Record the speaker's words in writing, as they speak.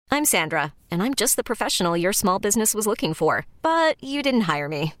I'm Sandra, and I'm just the professional your small business was looking for. But you didn't hire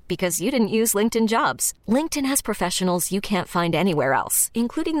me because you didn't use LinkedIn Jobs. LinkedIn has professionals you can't find anywhere else,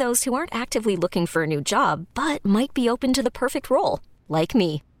 including those who aren't actively looking for a new job, but might be open to the perfect role, like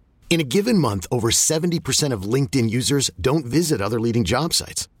me. In a given month, over 70% of LinkedIn users don't visit other leading job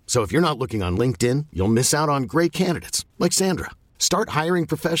sites. So if you're not looking on LinkedIn, you'll miss out on great candidates like Sandra. Start hiring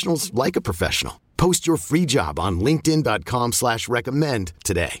professionals like a professional. Post your free job on linkedin.com/recommend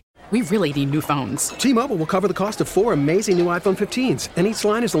today. We really need new phones. T-Mobile will cover the cost of 4 amazing new iPhone 15s, and each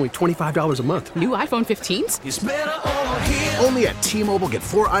line is only $25 a month. New iPhone 15s? It's better over here. Only at T-Mobile, get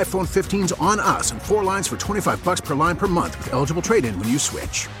 4 iPhone 15s on us and 4 lines for $25 per line per month with eligible trade-in when you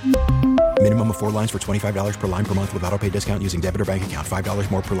switch. Minimum of 4 lines for $25 per line per month with autopay discount using debit or bank account.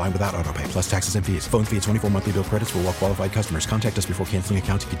 $5 more per line without autopay, plus taxes and fees. Phone fee at 24 monthly bill credits for well-qualified customers. Contact us before canceling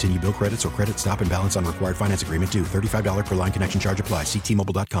account to continue bill credits or credit stop and balance on required finance agreement due. $35 per line connection charge applies. See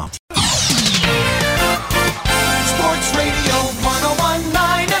T-Mobile.com. Sports Radio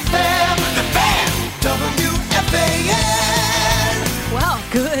 101.9 FM, The Fan, WFAN. Well,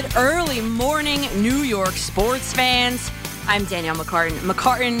 good early morning, New York sports fans. I'm Danielle McCartan.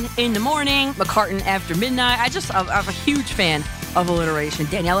 McCartan in the morning, McCartan after midnight. I'm a huge fan of alliteration.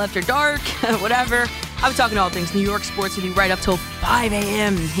 Danielle after dark, whatever. I'm talking all things New York sports with you right up till 5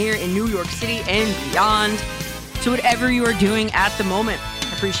 a.m. here in New York City and beyond. So whatever you are doing at the moment,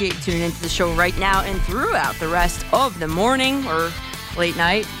 I appreciate you tuning into the show right now and throughout the rest of the morning or late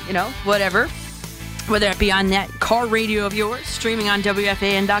night, whatever. Whether it be on that car radio of yours, streaming on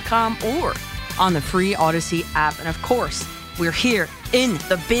WFAN.com, or on the free Odyssey app. And of course, we're here in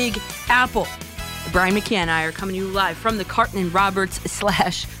the Big Apple. Brian McKeon and I are coming to you live from the Carton and Roberts /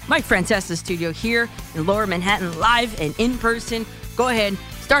 Mike Francesa studio here in Lower Manhattan, live and in person. Go ahead,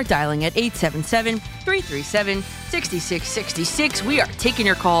 start dialing at 877-337-6666. We are taking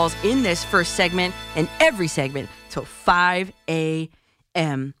your calls in this first segment and every segment till 5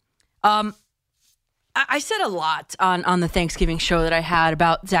 a.m. I said a lot on the Thanksgiving show that I had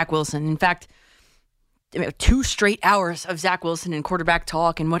about Zach Wilson. In fact, 2 straight hours of Zach Wilson and quarterback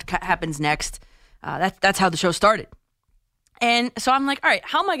talk and what happens next. That's how the show started. And so I'm like, all right,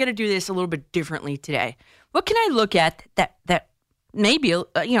 how am I going to do this a little bit differently today? What can I look at that maybe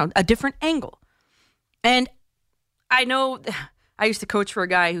a different angle? And I know I used to coach for a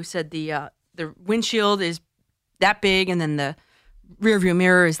guy who said the windshield is that big and then the rearview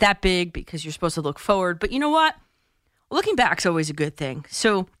mirror is that big because you're supposed to look forward. But you know what? Looking back is always a good thing.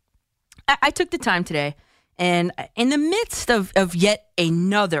 So I took the time today, and in the midst of yet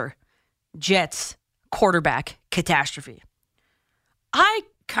another Jets quarterback catastrophe, I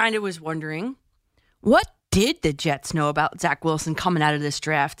kind of was wondering, what did the Jets know about Zach Wilson coming out of this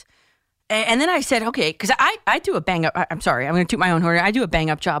draft? And then I said, okay, because I do a bang up. I'm sorry, I'm going to toot my own horn. I do a bang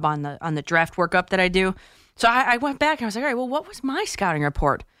up job on the draft workup that I do. So I went back and I was like, all right, well, what was my scouting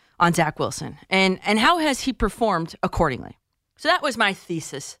report on Zach Wilson, and how has he performed accordingly? So that was my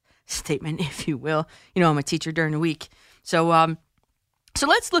thesis statement, if you will. I'm a teacher during the week. So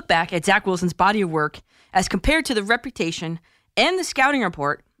let's look back at Zach Wilson's body of work as compared to the reputation and the scouting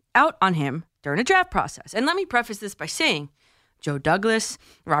report out on him during the draft process. And let me preface this by saying Joe Douglas,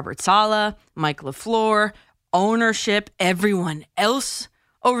 Robert Saleh, Mike LaFleur, ownership, everyone else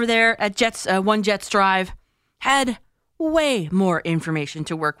over there at One Jets Drive had way more information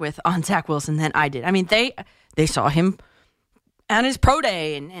to work with on Zach Wilson than I did. I mean, they saw him on his pro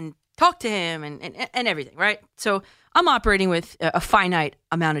day and talked to him and everything, right? So I'm operating with a finite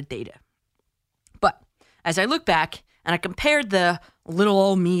amount of data. But as I look back and I compared the little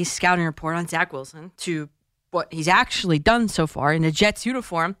old me scouting report on Zach Wilson to what he's actually done so far in a Jets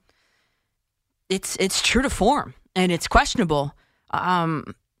uniform, it's true to form, and it's questionable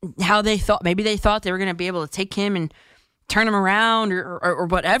how they thought. Maybe they thought they were going to be able to take him and turn him around or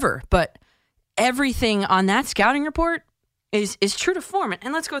whatever. But everything on that scouting report is true to form.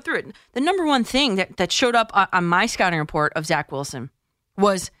 And let's go through it. The number one thing that showed up on my scouting report of Zach Wilson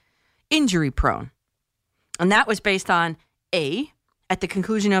was injury prone. And that was based on at the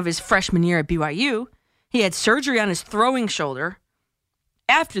conclusion of his freshman year at BYU, he had surgery on his throwing shoulder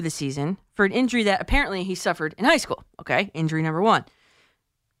after the season for an injury that apparently he suffered in high school. Okay, injury number one.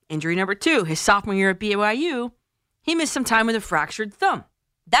 Injury number two, his sophomore year at BYU, he missed some time with a fractured thumb.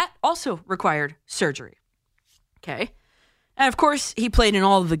 That also required surgery. Okay. And of course, he played in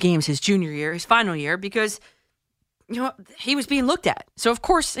all of the games his junior year, his final year, because he was being looked at. So of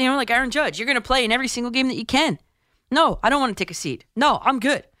course, like Aaron Judge, you're going to play in every single game that you can. No, I don't want to take a seat. No, I'm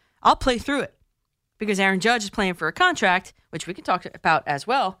good. I'll play through it. Because Aaron Judge is playing for a contract, which we can talk about as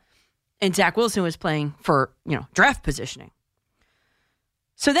well, and Zach Wilson was playing for, draft positioning.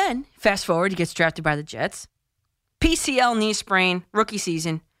 So then, fast forward, he gets drafted by the Jets. PCL knee sprain, rookie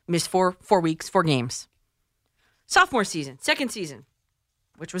season, missed 4 weeks, 4 games. Sophomore season, second season,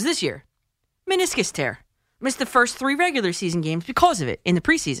 which was this year, meniscus tear. Missed the first 3 regular season games because of it in the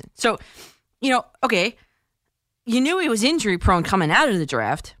preseason. So, okay, you knew he was injury prone coming out of the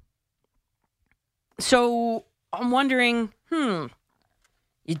draft. So I'm wondering, you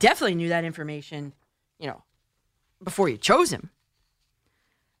definitely knew that information, before you chose him.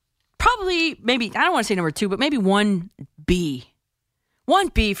 Probably, maybe, I don't want to say number 2, but maybe 1B.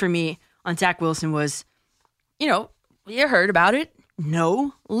 1B for me on Zach Wilson was, you heard about it.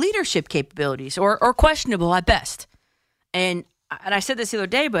 No leadership capabilities or questionable at best. And I said this the other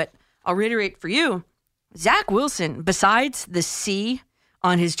day, but I'll reiterate for you. Zach Wilson, besides the C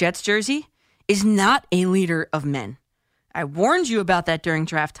on his Jets jersey, is not a leader of men. I warned you about that during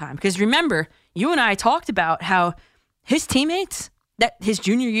draft time because remember, you and I talked about how his teammates that his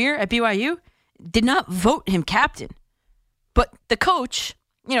junior year at BYU did not vote him captain. But the coach,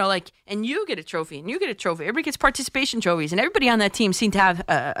 and you get a trophy and you get a trophy. Everybody gets participation trophies and everybody on that team seemed to have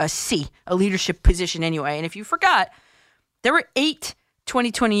a C, a leadership position anyway. And if you forgot, there were 8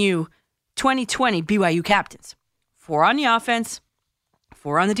 2020 BYU captains. 4 on the offense,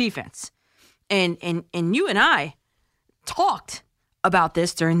 4 on the defense. And you and I talked about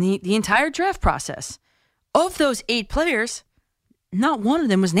this during the entire draft process. Of those 8 players, not one of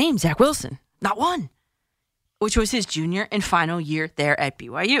them was named Zach Wilson. Not one. Which was his junior and final year there at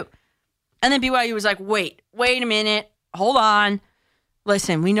BYU. And then BYU was like, wait a minute. Hold on.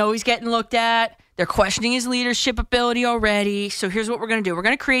 Listen, we know he's getting looked at. They're questioning his leadership ability already. So here's what we're going to do. We're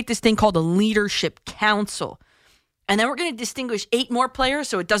going to create this thing called a leadership council. And then we're going to distinguish 8 more players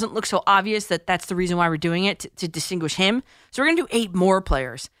so it doesn't look so obvious that that's the reason why we're doing it, to distinguish him. So we're going to do 8 more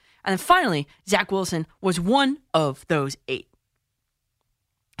players. And then finally, Zach Wilson was one of those 8.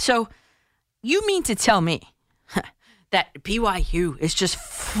 So you mean to tell me that BYU is just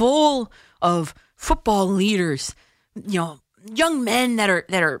full of football leaders, young men that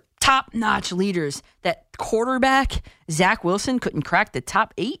are top-notch leaders, that quarterback Zach Wilson couldn't crack the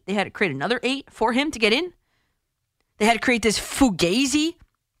top 8? They had to create another 8 for him to get in? They had to create this Fugazi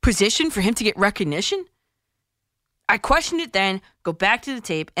position for him to get recognition? I questioned it then, go back to the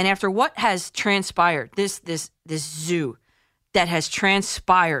tape, and after what has transpired, this zoo that has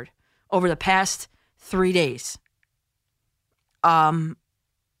transpired over the past 3 days,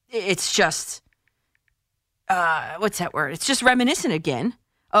 it's just, what's that word? It's just reminiscent again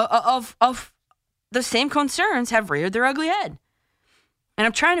of the same concerns have reared their ugly head. And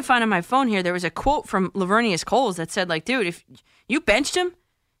I'm trying to find on my phone here, there was a quote from Lavernius Coles that said, dude, if you benched him,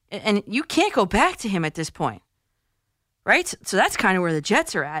 and you can't go back to him at this point, right? So that's kind of where the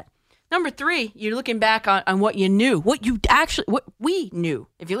Jets are at. Number 3, you're looking back on what you knew, what we knew.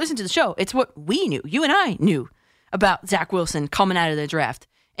 If you listen to the show, it's what we knew. You and I knew about Zach Wilson coming out of the draft.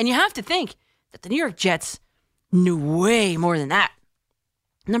 And you have to think that the New York Jets knew way more than that.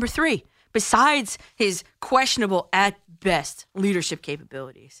 Number 3, besides his questionable at best leadership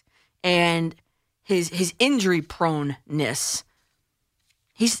capabilities and his injury proneness,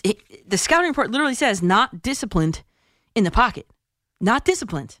 the scouting report literally says not disciplined in the pocket. Not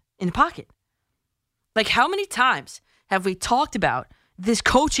disciplined in the pocket. How many times have we talked about this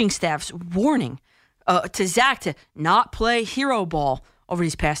coaching staff's warning to Zach to not play hero ball over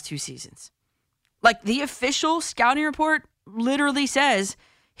these past 2 seasons? The official scouting report literally says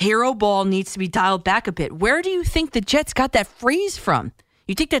hero ball needs to be dialed back a bit. Where do you think the Jets got that phrase from?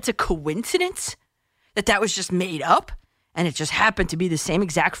 You think that's a coincidence? That was just made up? And it just happened to be the same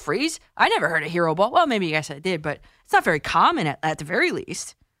exact phrase? I never heard of hero ball. Well, maybe I guess I did, but it's not very common at the very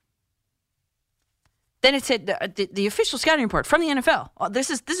least. Then it said the official scouting report from the NFL. This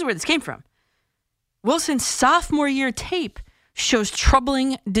is where this came from. Wilson's sophomore year tape shows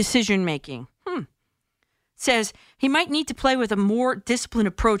troubling decision making. Says he might need to play with a more disciplined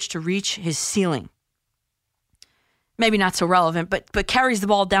approach to reach his ceiling. Maybe not so relevant, but carries the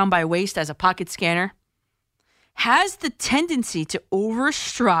ball down by waist as a pocket scanner. Has the tendency to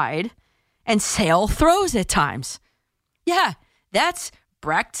overstride and sail throws at times. Yeah, that's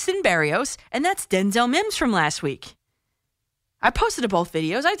Braxton Berrios, and that's Denzel Mims from last week. I posted to both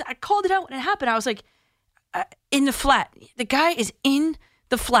videos. I called it out when it happened. I was like, in the flat. The guy is in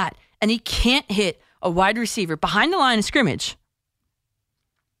the flat, and he can't hit a wide receiver behind the line of scrimmage.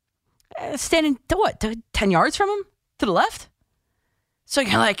 Standing, 10 yards from him? To the left? So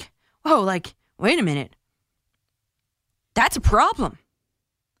you're like, whoa, wait a minute. That's a problem.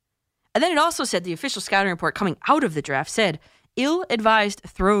 And then it also said the official scouting report coming out of the draft said ill-advised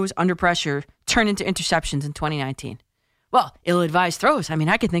throws under pressure turn into interceptions in 2019. Well, ill-advised throws. I mean,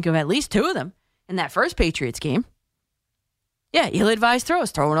 I could think of at least 2 of them in that first Patriots game. Yeah, ill-advised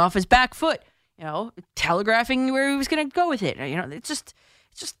throws, throwing off his back foot, telegraphing where he was going to go with it. It's just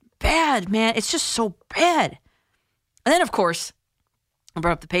bad, man. It's just so bad. And then, of course, I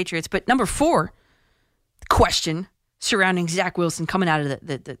brought up the Patriots, but number 4 question surrounding Zach Wilson coming out of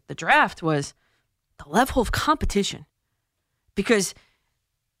the draft was the level of competition. Because,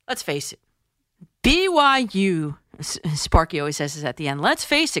 let's face it, BYU, Sparky always says this at the end, let's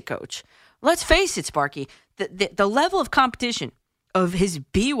face it, Coach. Let's face it, Sparky. The level of competition of his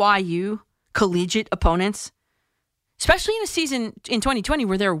BYU collegiate opponents, especially in a season in 2020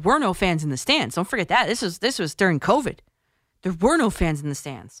 where there were no fans in the stands. Don't forget that. This was during COVID. There were no fans in the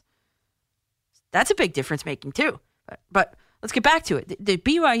stands. That's a big difference making too. But let's get back to it. The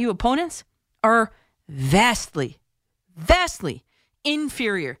BYU opponents are vastly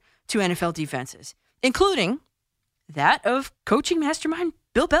inferior to NFL defenses, including that of coaching mastermind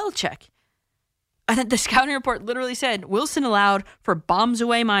Bill Belichick. And the scouting report literally said Wilson allowed for bombs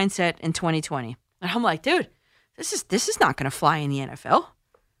away mindset in 2020. And I'm like, dude, this is not going to fly in the NFL.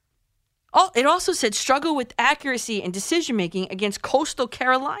 It also said struggle with accuracy and decision making against Coastal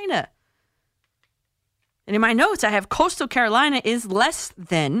Carolina. And in my notes, I have Coastal Carolina is less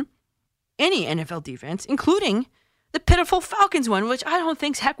than any NFL defense, including the pitiful Falcons one, which I don't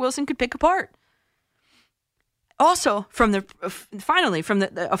think Zach Wilson could pick apart. Also, from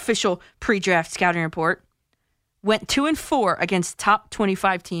the official pre-draft scouting report, went 2-4 against top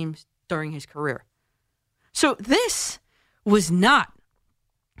 25 teams during his career. So this was not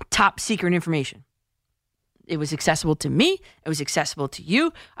top secret information. It was accessible to me. It was accessible to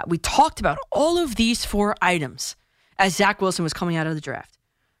you. We talked about all of these 4 items as Zach Wilson was coming out of the draft.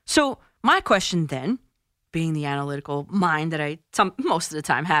 So my question then, being the analytical mind that I most of the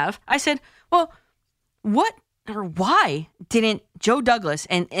time have, I said, well, why didn't Joe Douglas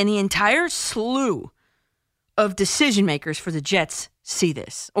and the entire slew of decision makers for the Jets see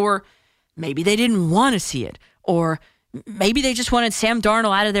this? Or maybe they didn't want to see it. Or maybe they just wanted Sam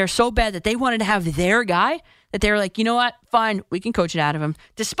Darnold out of there so bad that they wanted to have their guy, that they were like, you know what, fine, we can coach it out of him.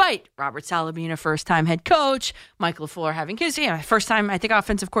 Despite Robert Saleh being a first-time head coach, Mike LaFleur having his first-time, I think,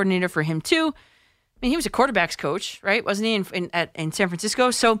 offensive coordinator for him too. I mean, he was a quarterback's coach, right? Wasn't he in San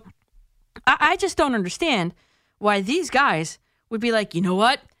Francisco? So I just don't understand why these guys would be like, you know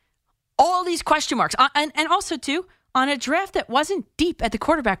what, all these question marks. And also, too, on a draft that wasn't deep at the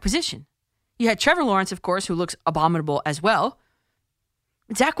quarterback position. You had Trevor Lawrence, of course, who looks abominable as well.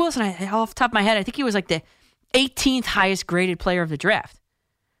 Zach Wilson, off the top of my head, I think he was like the 18th highest graded player of the draft.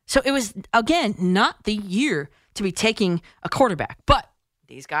 So it was, again, not the year to be taking a quarterback. But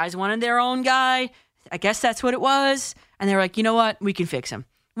these guys wanted their own guy. I guess that's what it was. And they were like, you know what? We can fix him.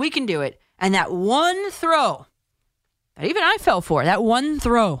 We can do it. And that one throw that even I fell for, that one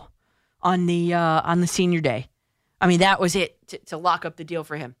throw on the senior day, I mean, that was it to lock up the deal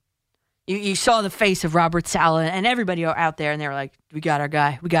for him. You saw the face of Robert Saleh and everybody out there, and they were like, we got our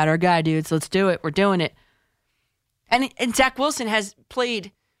guy. We got our guy, dudes. Let's do it. We're doing it. And Zach Wilson has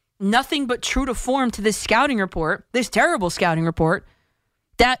played nothing but true to form to this scouting report, this terrible scouting report,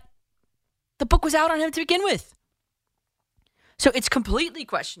 that the book was out on him to begin with. So it's completely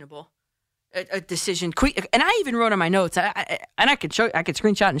questionable, a decision. And I even wrote on my notes, and I could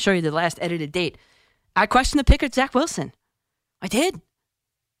screenshot and show you the last edited date. I questioned the pick of Zach Wilson. I did.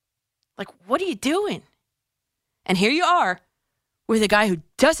 Like, what are you doing? And here you are with a guy who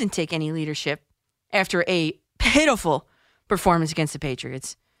doesn't take any leadership after a pitiful performance against the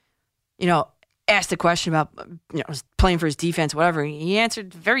Patriots. Asked a question about playing for his defense, whatever. He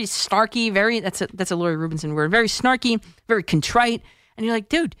answered very snarky, that's a Laurie Rubinson word, very snarky, very contrite. And you're like,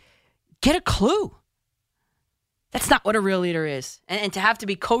 dude, get a clue. That's not what a real leader is. And to have to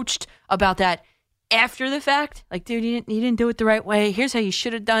be coached about that after the fact, like, dude, you didn't do it the right way. Here's how you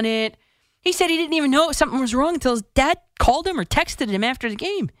should have done it. He said he didn't even know something was wrong until his dad called him or texted him after the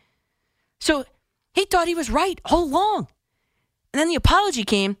game. So he thought he was right all along. And then the apology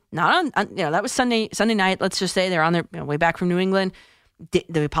came, not on that was Sunday night. Let's just say they're on their way back from New England.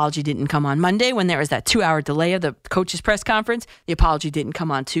 The apology didn't come on Monday when there was that 2-hour delay of the coach's press conference. The apology didn't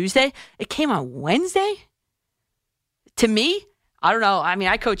come on Tuesday. It came on Wednesday. To me, I don't know. I mean,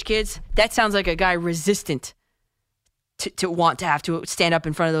 I coach kids. That sounds like a guy resistant to want to have to stand up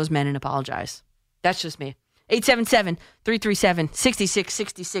in front of those men and apologize. That's just me.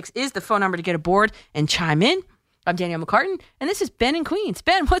 877-337-6666 is the phone number to get aboard and chime in. I'm Danielle McCartan, and this is Ben in Queens.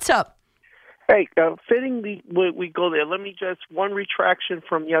 Ben, what's up? Hey, fitting we go there, let me just, one retraction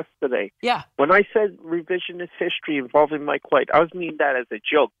from yesterday. Yeah. When I said revisionist history involving Mike White, I was meaning that as a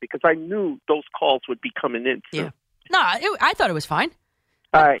joke because I knew those calls would be coming in. Yeah. No, I thought it was fine.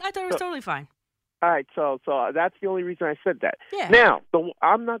 All right. I thought it was totally fine. All right, so that's the only reason I said that. Yeah. Now,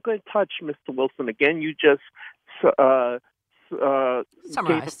 I'm not going to touch Mr. Wilson again. You just gave a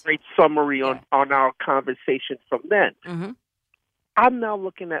Summarized. great summary on our conversation from then. Mm-hmm. I'm now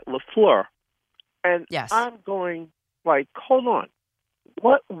looking at LaFleur, and Yes. I'm going like, hold on,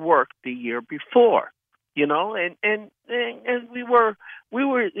 what worked the year before? You know, and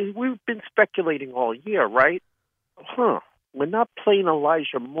we've been speculating all year, right? We're not playing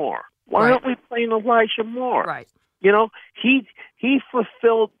Elijah Moore. Why Right. aren't we playing Elijah Moore? Right. You know, he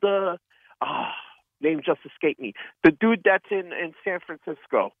fulfilled the name just escaped me. The dude that's in San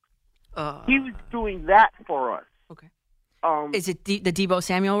Francisco. He was doing that for us. Okay. Is it the Deebo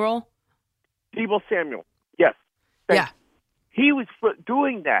Samuel role? Deebo Samuel. Yes. Yeah. He was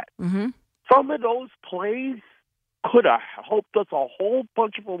doing that. Mm-hmm. Some of those plays could have helped us a whole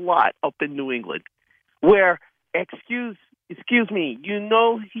bunch of a lot up in New England, where excuse me, you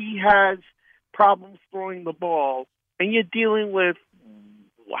know he has problems throwing the ball, and you're dealing with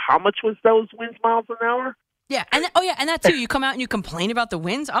how much was those winds miles an hour? Yeah, and that too. You come out and you complain about the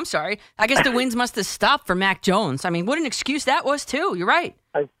winds. I'm sorry. I guess the winds must have stopped for Mac Jones. I mean, what an excuse that was too. You're right.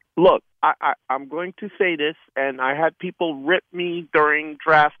 Look, I'm going to say this, and I had people rip me during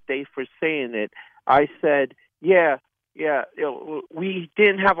draft day for saying it. I said, yeah, we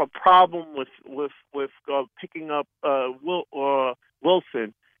didn't have a problem with picking up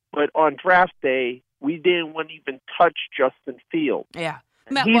Wilson, but on draft day we didn't want to even touch Justin Fields. Yeah,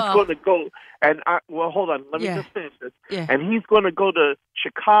 he's going to go. And hold on, let me just finish this. Yeah. And he's going to go to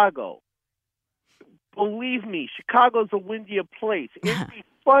Chicago. Believe me, Chicago's a windier place. It'd be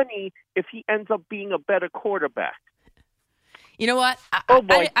funny if he ends up being a better quarterback. You know what?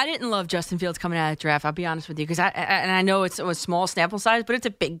 I didn't love Justin Fields coming out of the draft. I'll be honest with you, because I know it was small sample size, but it's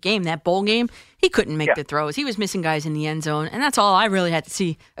a big game. That bowl game, he couldn't make the throws. He was missing guys in the end zone, and that's all I really had to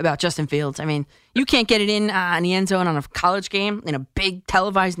see about Justin Fields. I mean, you can't get it in the end zone on a college game, in a big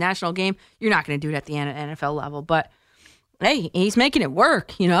televised national game. You're not going to do it at the NFL level. But hey, he's making it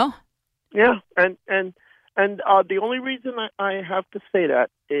work. You know. Yeah, and the only reason I have to say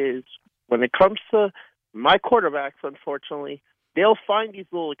that is when it comes to my quarterbacks, unfortunately, they'll find these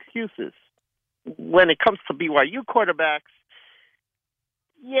little excuses. When it comes to BYU quarterbacks,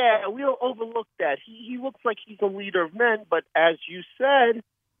 yeah, we'll overlook that. He looks like he's a leader of men, but as you said,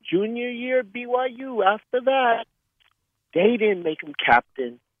 junior year BYU, after that, they didn't make him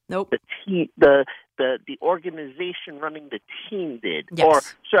captain. Nope. The team, the organization running the team did. Yes. Or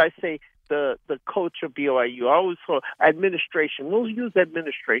should I say the coach of BYU. I always call administration. We'll use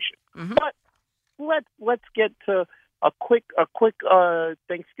administration. Mm-hmm. But let's get to a quick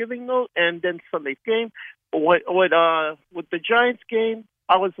Thanksgiving note and then Sunday's game. With the Giants game,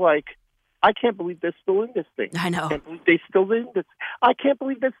 I was like, I can't believe they're still in this thing. I know. I can't believe they're still in this. I can't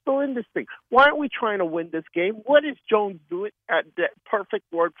believe they're still in this thing. Why aren't we trying to win this game? What is Jones doing? At that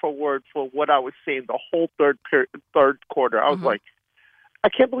perfect word for word for what I was saying the whole third quarter. I was like, I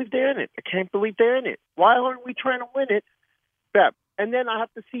can't believe they're in it. I can't believe they're in it. Why aren't we trying to win it? Bep. And then I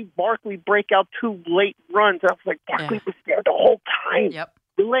have to see Barkley break out 2 late runs. I was like, Barkley was there the whole time. Yep.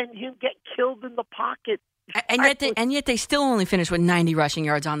 They're letting him get killed in the pocket. And yet they still only finished with 90 rushing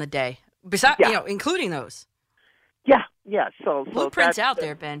yards on the day. Besides, including those. Yeah. So Blueprint's out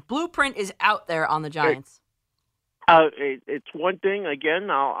there, Ben. Blueprint is out there on the Giants. It's one thing.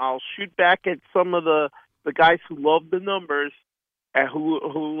 Again, I'll shoot back at some of the guys who love the numbers and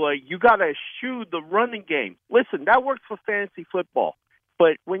who you got to eschew the running game. Listen, that works for fantasy football,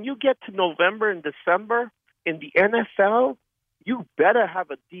 but when you get to November and December in the NFL, you better have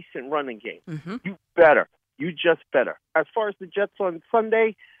a decent running game. Mm-hmm. You better. You just better. As far as the Jets on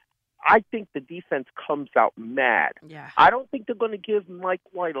Sunday, I think the defense comes out mad. Yeah. I don't think they're going to give Mike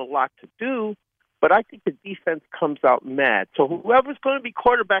White a lot to do, but I think the defense comes out mad. So whoever's going to be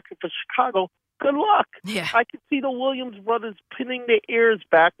quarterbacking for Chicago, good luck. Yeah. I can see the Williams brothers pinning their ears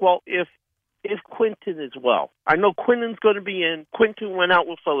back. Well, if Quinton as well. I know Quinton's going to be in. Quinton went out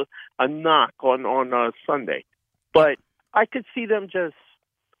with a knock on Sunday. But I could see them just,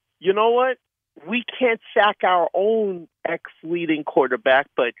 you know what? We can't sack our own ex-leading quarterback,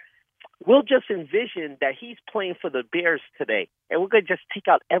 but we'll just envision that he's playing for the Bears today, and we're going to just take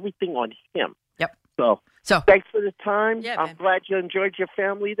out everything on him. Yep. So thanks for the time. Yeah, I'm glad you enjoyed your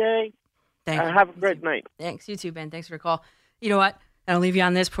family day. Thanks. Have a great night. Thanks. You too, Ben. Thanks for the call. You know what? I'll leave you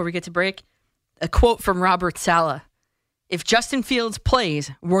on this before we get to break. A quote from Robert Saleh. If Justin Fields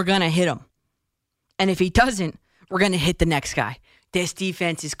plays, we're going to hit him. And if he doesn't, we're going to hit the next guy. This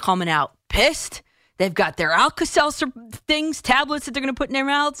defense is coming out pissed. They've got their Alka-Seltzer tablets that they're going to put in their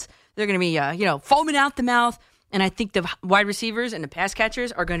mouths. They're going to be, foaming out the mouth. And I think the wide receivers and the pass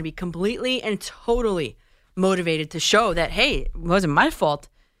catchers are going to be completely and totally motivated to show that, hey, it wasn't my fault.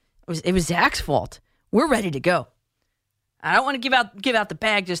 It was Zach's fault. We're ready to go. I don't want to give out the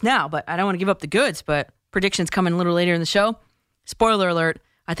bag just now, but I don't want to give up the goods. But predictions coming a little later in the show. Spoiler alert,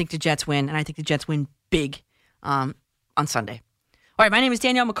 I think the Jets win, and I think the Jets win big on Sunday. All right, my name is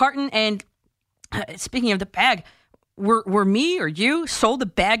Danielle McCartan, and speaking of the bag, were me or you sold a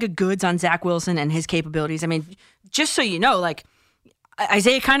bag of goods on Zach Wilson and his capabilities? I mean, just so you know, like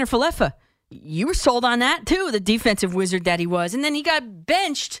Isaiah Kiner-Falefa, you were sold on that too, the defensive wizard that he was. And then he got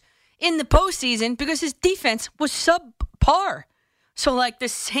benched in the postseason because his defense was subpar. So like the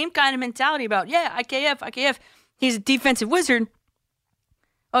same kind of mentality about, IKF, he's a defensive wizard.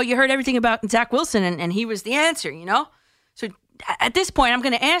 Oh, you heard everything about Zach Wilson and he was the answer, you know? So at this point, I'm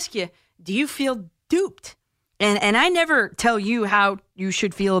going to ask you, do you feel duped? And I never tell you how you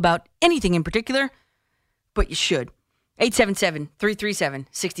should feel about anything in particular, but you should.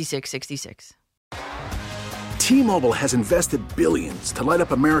 877-337-6666. T-Mobile has invested billions to light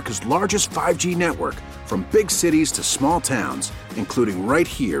up America's largest 5G network, from big cities to small towns, including right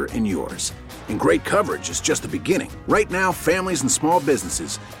here in yours. And great coverage is just the beginning. Right now, families and small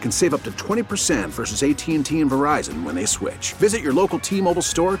businesses can save up to 20% versus AT&T and Verizon when they switch. Visit your local T-Mobile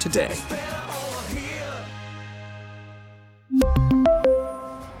store today.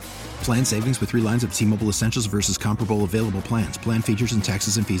 Plan savings with 3 lines of T-Mobile Essentials versus comparable available plans. Plan features and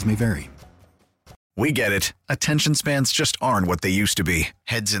taxes and fees may vary. We get it. Attention spans just aren't what they used to be.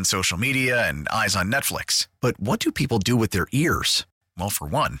 Heads in social media and eyes on Netflix. But what do people do with their ears? Well, for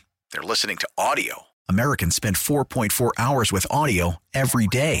one, they're listening to audio. Americans spend 4.4 hours with audio every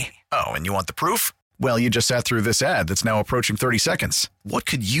day. Oh, and you want the proof? Well, you just sat through this ad that's now approaching 30 seconds. What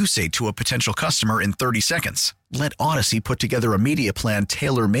could you say to a potential customer in 30 seconds? Let Odyssey put together a media plan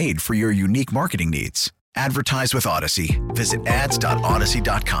tailor-made for your unique marketing needs. Advertise with Odyssey. Visit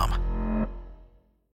ads.odyssey.com.